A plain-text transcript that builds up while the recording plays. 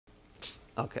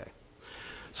Okay.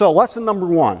 So lesson number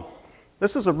one.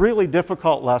 This is a really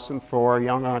difficult lesson for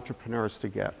young entrepreneurs to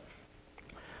get.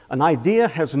 An idea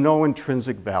has no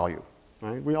intrinsic value.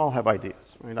 Right? We all have ideas.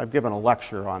 Right? I've given a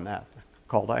lecture on that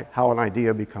called How an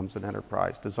Idea Becomes an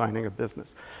Enterprise, Designing a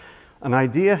Business. An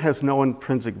idea has no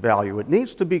intrinsic value. It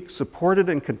needs to be supported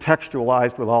and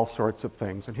contextualized with all sorts of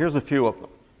things, and here's a few of them.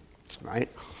 Right?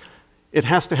 It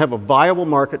has to have a viable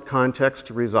market context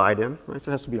to reside in. Right?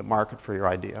 There has to be a market for your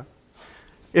idea.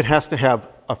 It has to have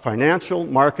a financial,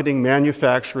 marketing,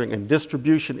 manufacturing, and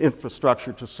distribution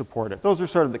infrastructure to support it. Those are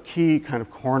sort of the key kind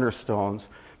of cornerstones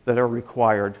that are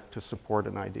required to support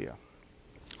an idea.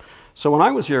 So when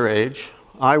I was your age,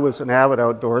 I was an avid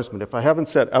outdoorsman. If I haven't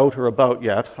said out or about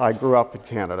yet, I grew up in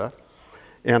Canada,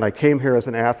 and I came here as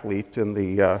an athlete in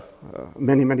the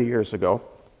many, many years ago.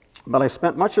 But I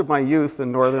spent much of my youth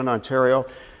in northern Ontario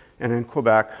and in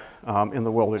Quebec in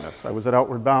the wilderness. I was an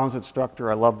Outward Bounds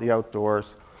instructor. I loved the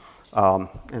outdoors.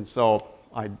 And so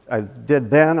I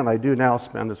did then, and I do now,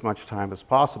 spend as much time as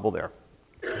possible there.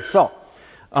 So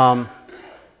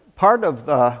part of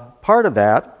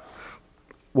that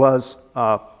was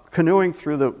canoeing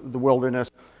through the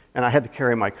wilderness, and I had to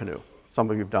carry my canoe. Some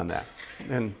of you have done that.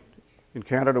 And in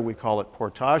Canada, we call it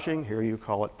portaging. Here you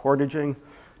call it portaging.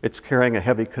 It's carrying a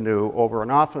heavy canoe over an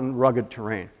often rugged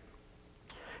terrain.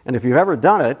 And if you've ever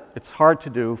done it, it's hard to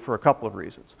do for a couple of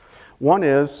reasons. One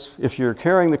is, if you're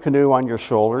carrying the canoe on your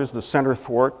shoulders, the center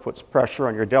thwart puts pressure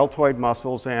on your deltoid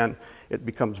muscles, and it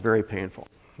becomes very painful.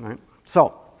 Right?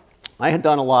 So, I had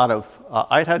done a lot of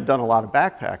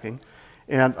backpacking,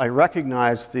 and I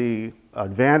recognized the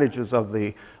advantages of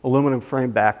the aluminum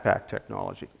frame backpack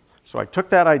technology. So I took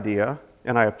that idea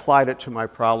and I applied it to my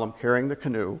problem carrying the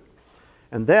canoe,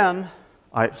 and then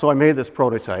I made this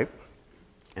prototype,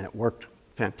 and it worked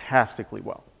fantastically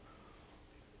well.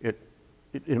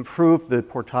 It improved the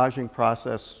portaging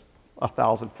process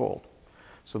 1,000-fold.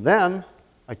 So then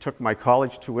I took my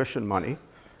college tuition money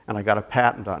and I got a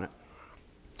patent on it.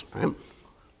 Right?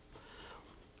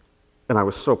 And I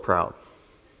was so proud.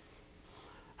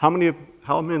 How many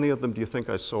of them do you think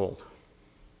I sold?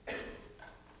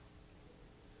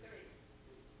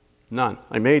 None.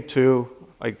 I made 2.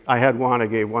 I had one. I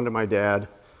gave one to my dad,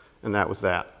 and that was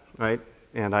that. Right?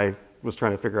 And I was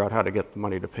trying to figure out how to get the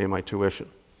money to pay my tuition.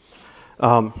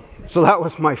 So that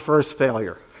was my first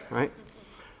failure, right?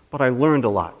 But I learned a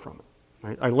lot from it.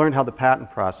 Right? I learned how the patent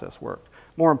process worked.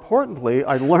 More importantly,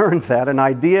 I learned that an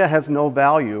idea has no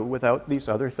value without these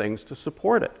other things to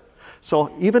support it.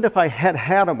 So even if I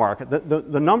had a market,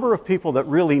 the number of people that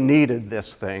really needed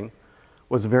this thing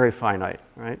was very finite,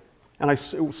 right? And it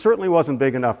certainly wasn't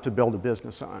big enough to build a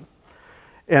business on.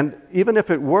 And even if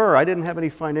it were, I didn't have any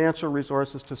financial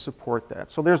resources to support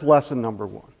that. So there's lesson number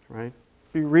one, right?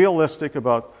 Be realistic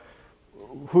about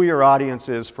who your audience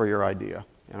is for your idea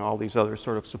and all these other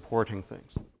sort of supporting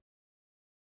things.